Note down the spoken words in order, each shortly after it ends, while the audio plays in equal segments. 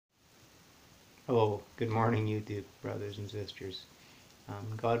Oh, good morning, YouTube brothers and sisters.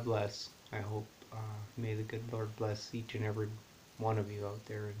 God bless. I hope may the good Lord bless each and every one of you out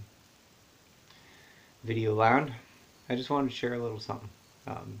there in video land. I just wanted to share a little something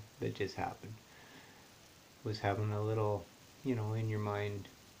that just happened. Was having a little, in your mind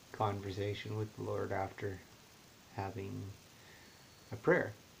conversation with the Lord after having a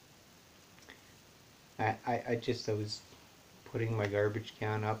prayer. I was putting my garbage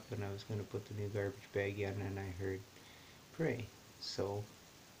can up and I was going to put the new garbage bag in and I heard pray. So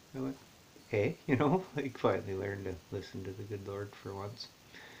I went, hey, like finally learned to listen to the good Lord for once.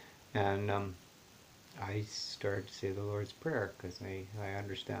 And I started to say the Lord's Prayer because I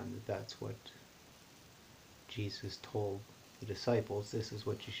understand that that's what Jesus told the disciples. This is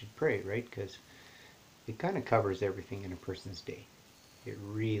what you should pray, right? Because it kind of covers everything in a person's day. It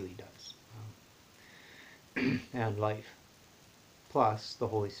really does. And life. Plus, the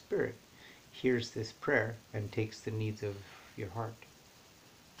Holy Spirit hears this prayer and takes the needs of your heart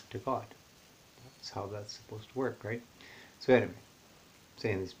to God. That's how that's supposed to work, right? So anyway,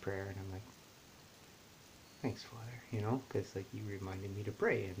 saying this prayer and I'm like, thanks, Father, because like you reminded me to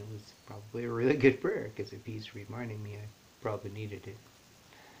pray, and it was probably a really good prayer, because if he's reminding me, I probably needed it.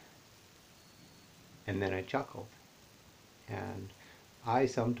 And then I chuckled, and I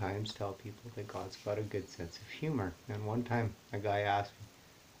sometimes tell people that God's got a good sense of humor. And one time a guy asked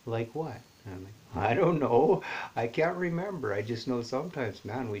me, like what? And I'm like, I don't know. I can't remember. I just know sometimes,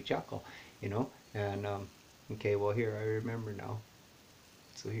 man, we chuckle. And okay, well here I remember now.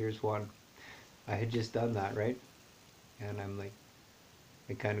 So here's one. I had just done that, right? And I'm like,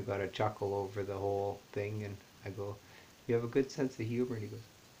 I kind of got a chuckle over the whole thing, and I go, "You have a good sense of humor." And he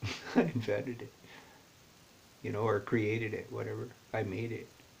goes, "I invented it, or created it, whatever. I made it."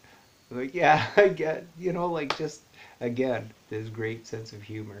 I'm like, yeah, I get, like just again this great sense of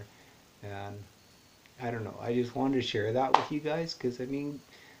humor, and I don't know. I just wanted to share that with you guys because I mean,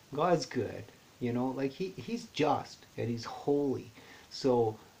 God's good, like he's just and he's holy,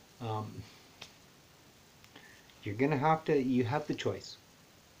 so um, you're gonna have to. You have the choice.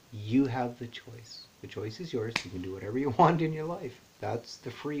 You have the choice. The choice is yours. You can do whatever you want in your life. That's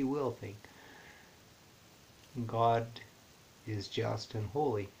the free will thing. God is just and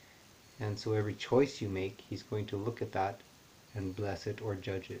holy. And so every choice you make, He's going to look at that and bless it or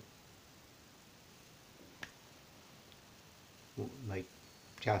judge it. Like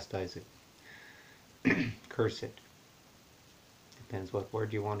chastise it, curse it. Depends what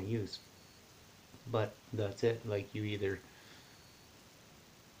word you want to use. But that's it. Like you either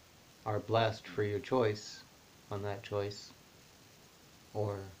are blessed for your choice on that choice,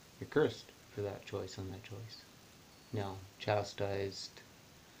 or you're cursed for that choice on that choice. Now, chastised,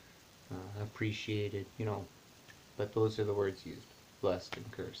 appreciated, but those are the words used, blessed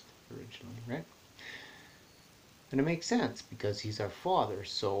and cursed originally, right? And it makes sense because he's our father,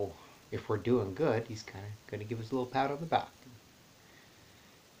 so if we're doing good, he's kind of going to give us a little pat on the back.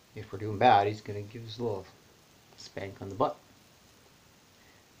 If we're doing bad, he's going to give us a little spank on the butt.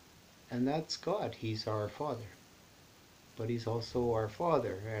 And that's God. He's our father. But he's also our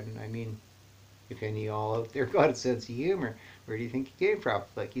father. And I mean, if any of y'all out there got a sense of humor, where do you think it came from?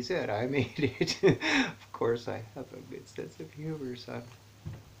 Like you said, I made it. Of course, I have a good sense of humor, son.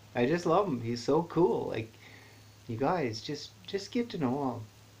 I just love him. He's so cool. Like, you guys, just get to know him.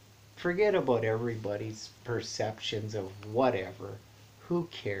 Forget about everybody's perceptions of whatever. Who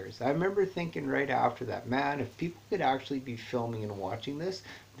cares? I remember thinking right after that, man, if people could actually be filming and watching this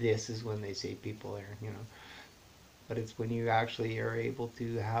is when they say people are. But it's when you actually are able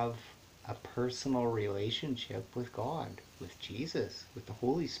to have a personal relationship with God, with Jesus, with the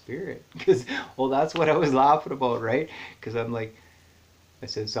Holy Spirit. Because, well, that's what I was laughing about, right? Because I'm like, I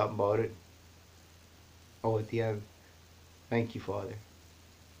said something about it. Oh, at the end, thank you, Father.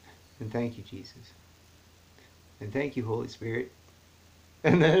 And thank you, Jesus. And thank you, Holy Spirit.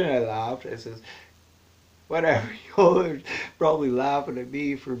 And then I laughed. I says, whatever. Y'all are probably laughing at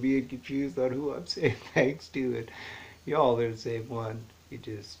me for being confused on who I'm saying thanks to. And y'all are the same one. You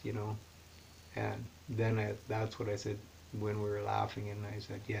just. And then that's what I said when we were laughing. And I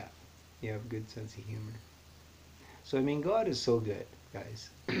said, yeah, you have a good sense of humor. So, I mean, God is so good, guys.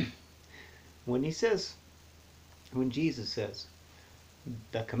 when he says, when Jesus says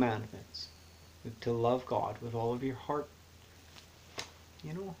the commandments, to love God with all of your heart,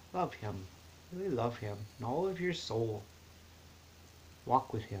 love him. Really love him. And all of your soul.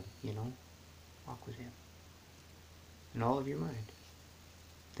 Walk with him. Walk with him. In all of your mind.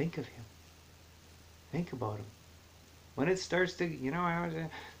 Think of him. Think about him. When it starts to, I was,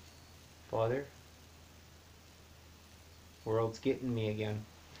 Father, world's getting me again.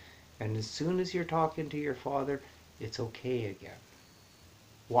 And as soon as you're talking to your Father, it's okay again.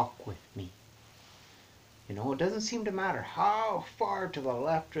 Walk with me. You know, it doesn't seem to matter how far to the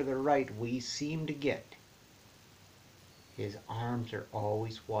left or the right we seem to get. His arms are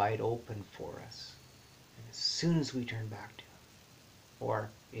always wide open for us. And as soon as we turn back to him, or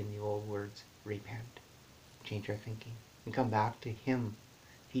in the old words, repent, change our thinking, and come back to him,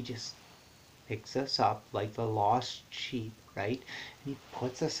 he just picks us up like the lost sheep, right? And he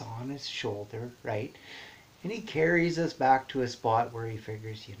puts us on his shoulder, right? And he carries us back to a spot where he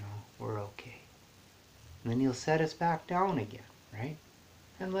figures, you know, we're okay. And then he'll set us back down again, right?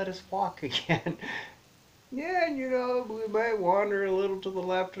 And let us walk again. Yeah, and you know, we might wander a little to the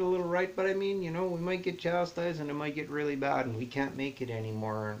left or a little right, but I mean, you know, we might get chastised and it might get really bad and we can't make it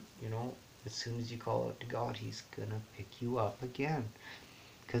anymore. You know, as soon as you call out to God, he's gonna pick you up again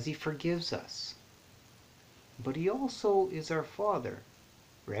because he forgives us. But he also is our Father,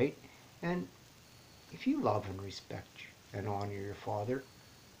 right? And if you love and respect and honor your Father,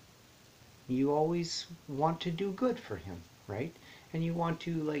 you always want to do good for him, right? And you want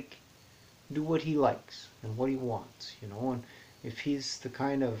to, like, do what he likes and what he wants, you know. And if he's the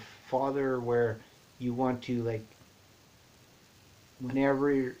kind of father where you want to, like,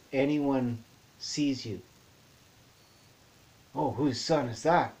 whenever anyone sees you, oh, whose son is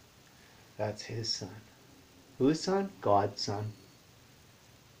that? That's his son. Whose son? God's son,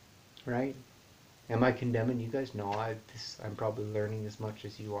 right? Am I condemning you guys? No, I'm probably learning as much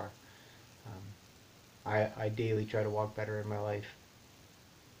as you are. I daily try to walk better in my life.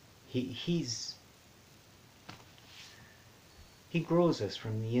 He grows us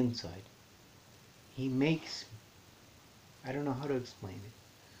from the inside. He makes, I don't know how to explain it.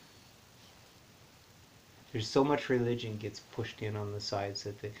 There's so much religion gets pushed in on the sides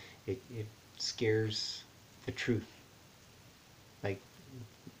that it scares the truth. Like,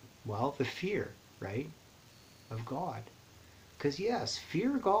 well, the fear, right, of God. Because yes,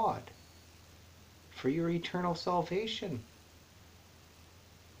 fear God for your eternal salvation.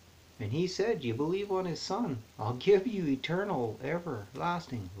 And he said, you believe on his son, I'll give you eternal,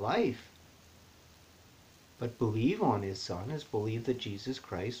 everlasting life. But believe on his son is believe that Jesus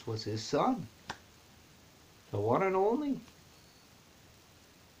Christ was his son. The one and only.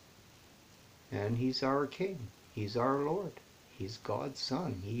 And he's our King. He's our Lord. He's God's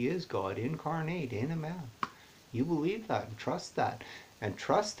son. He is God incarnate in a man. You believe that and trust that. And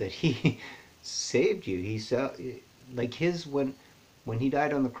trust that he saved you. He said, like his, when he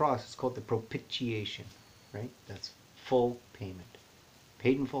died on the cross, it's called the propitiation, right? That's full payment.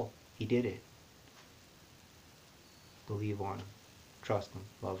 Paid in full. He did it. Believe on him. Trust him.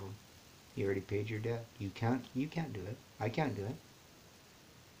 Love him. He already paid your debt. You can't do it. I can't do it.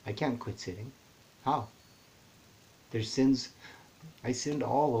 I can't quit sinning. How? There's sins. I sinned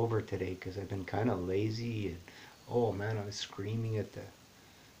all over today because I've been kind of lazy and, oh man, I was screaming at the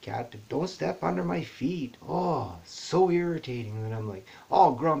cat to don't step under my feet. Oh, so irritating. And I'm like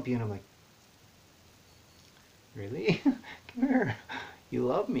all grumpy and I'm like, really? Come here. You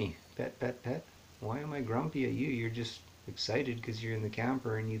love me. Pet, pet, pet. Why am I grumpy at you? You're just excited because you're in the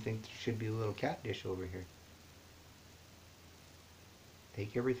camper and you think there should be a little cat dish over here.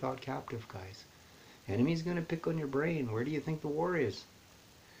 Take every thought captive, guys. Enemy's going to pick on your brain. Where do you think the war is?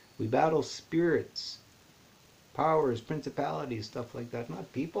 We battle spirits, powers, principalities, stuff like that.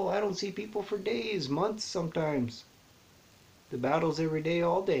 Not people. I don't see people for days, months sometimes. The battle's every day,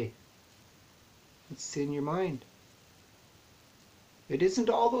 all day. It's in your mind. It isn't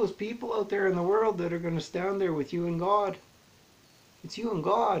all those people out there in the world that are going to stand there with you and God. It's you and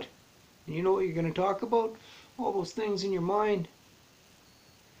God. And you know what you're going to talk about? All those things in your mind.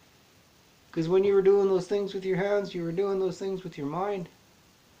 Because when you were doing those things with your hands, you were doing those things with your mind.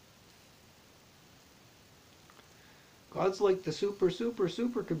 God's like the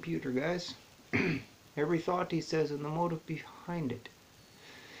super computer, guys. Every thought, he says, and the motive behind it.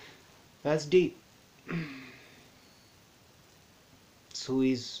 That's deep. So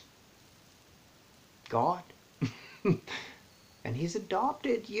he's God. And he's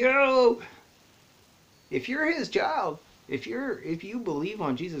adopted you. If you're his child, if you believe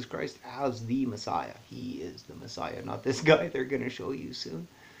on Jesus Christ as the Messiah, he is the Messiah, not this guy they're going to show you soon.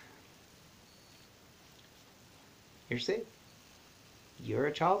 You're saved. You're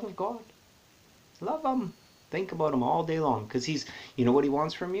a child of God. Love him. Think about him all day long. Because he's, you know what he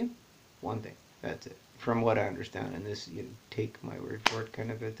wants from you? One thing. That's it. From what I understand. And this, you take my word for it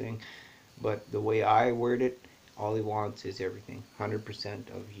kind of a thing. But the way I word it, all he wants is everything. 100%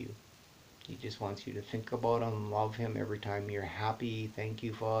 of you. He just wants you to think about him, love him every time you're happy. Thank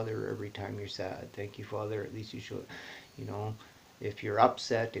you, Father. Every time you're sad. Thank you, Father. At least you should, you know. If you're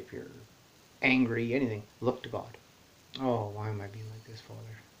upset, if you're angry, anything, look to God. Oh, why am I being like this, Father?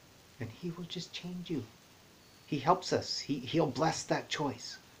 And He will just change you. He helps us. He'll bless that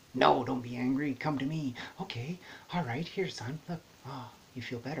choice. No, don't be angry. Come to me. Okay, all right, here, son. Look. Oh, you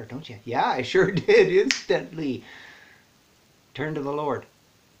feel better, don't you? Yeah, I sure did instantly. Turn to the Lord.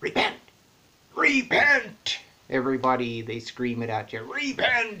 Repent! Repent! Everybody, they scream it at you.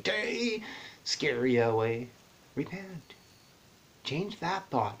 Repent, eh? Scare you away. Repent. Change that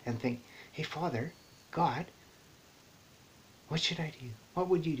thought and think, hey, Father, God, what should I do? What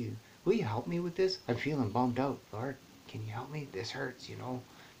would you do? Will you help me with this? I'm feeling bummed out. Lord, can you help me? This hurts, you know.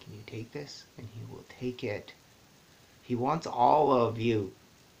 Can you take this? And He will take it. He wants all of you.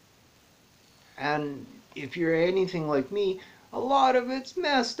 And if you're anything like me, a lot of it's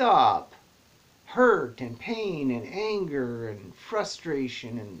messed up. Hurt and pain and anger and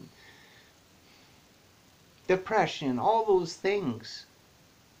frustration and depression, all those things.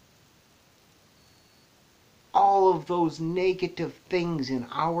 All of those negative things in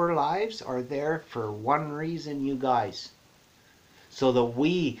our lives are there for one reason, you guys. So that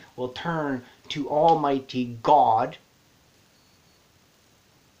we will turn to Almighty God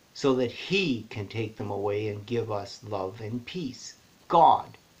so that He can take them away and give us love and peace.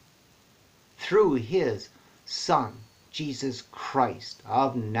 God, through His Son, Jesus Christ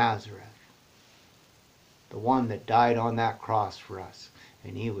of Nazareth, the one that died on that cross for us,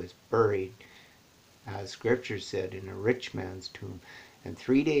 and He was buried, as Scripture said, in a rich man's tomb. And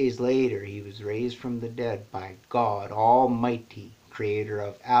 3 days later, He was raised from the dead by God Almighty, creator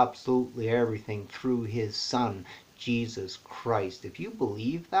of absolutely everything, through His Son, Jesus Christ. If you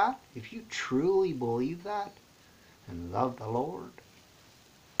believe that, if you truly believe that, and love the Lord,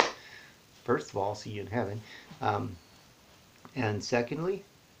 first of all, see you in heaven. And secondly,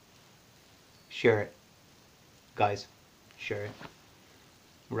 share it. Guys, share it.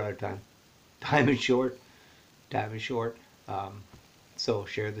 We're out of time. Time is short. Time is short. So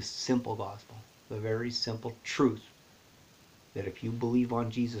share the simple gospel, the very simple truth that if you believe on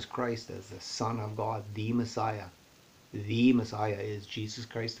Jesus Christ as the Son of God, the Messiah is Jesus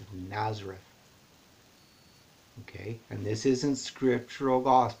Christ of Nazareth. Okay? And this isn't scriptural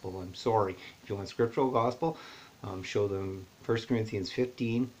gospel. I'm sorry. If you want scriptural gospel, show them 1 Corinthians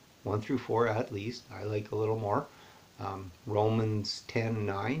 15, 1 through 4 at least. I like a little more. Romans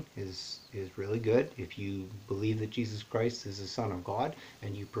 10:9 is really good. If you believe that Jesus Christ is the Son of God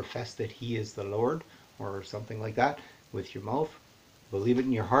and you profess that He is the Lord or something like that with your mouth, believe it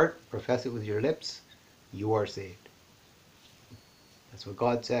in your heart, profess it with your lips, you are saved. That's what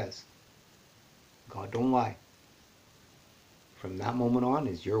God says. God don't lie. From that moment on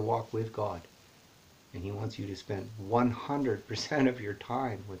is your walk with God. And He wants you to spend 100% of your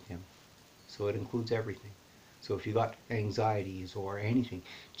time with Him. So it includes everything. So if you got anxieties or anything,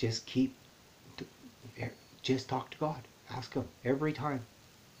 just talk to God. Ask Him every time.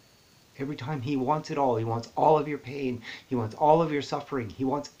 Every time. He wants it all. He wants all of your pain. He wants all of your suffering. He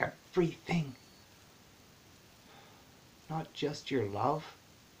wants everything. Not just your love.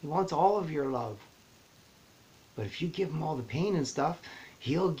 He wants all of your love. But if you give Him all the pain and stuff,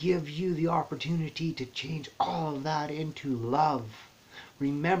 He'll give you the opportunity to change all of that into love.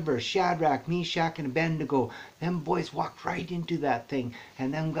 Remember, Shadrach, Meshach, and Abednego, them boys walked right into that thing.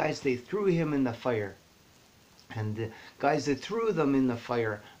 And them guys, they threw him in the fire. And the guys that threw them in the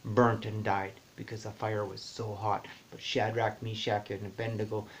fire burnt and died because the fire was so hot. But Shadrach, Meshach, and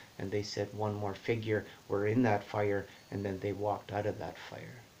Abednego, and they said one more figure, were in that fire. And then they walked out of that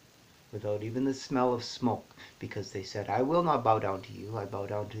fire without even the smell of smoke. Because they said, I will not bow down to you. I bow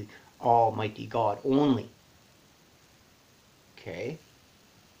down to Almighty God only. Okay?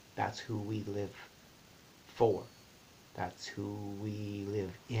 That's who we live for. That's who we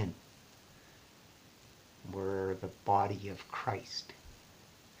live in. We're the body of Christ.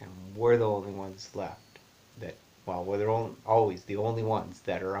 And we're the only ones left that, well, we're always the only ones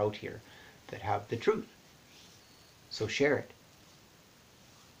that are out here that have the truth. So share it.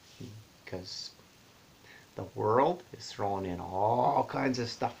 Because the world is throwing in all kinds of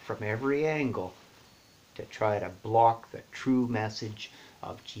stuff from every angle to try to block the true message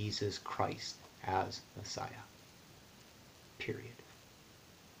of Jesus Christ as Messiah. Period.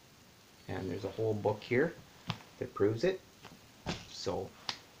 And there's a whole book here that proves it. So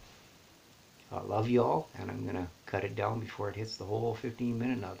I love you all, and I'm going to cut it down before it hits the whole 15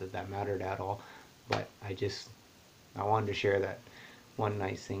 minute. Not that that mattered at all, but I wanted to share that one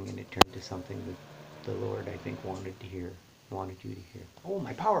nice thing, and it turned to something that the Lord, I think, wanted you to hear. Oh,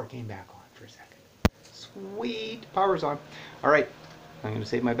 my power came back on for a second. Sweet, power's on. All right, I'm going to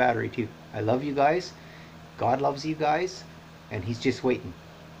save my battery too. I love you guys. God loves you guys. And he's just waiting.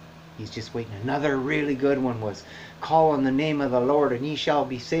 He's just waiting. Another really good one was, call on the name of the Lord and ye shall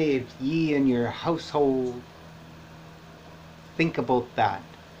be saved, ye and your household. Think about that.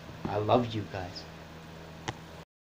 I love you guys.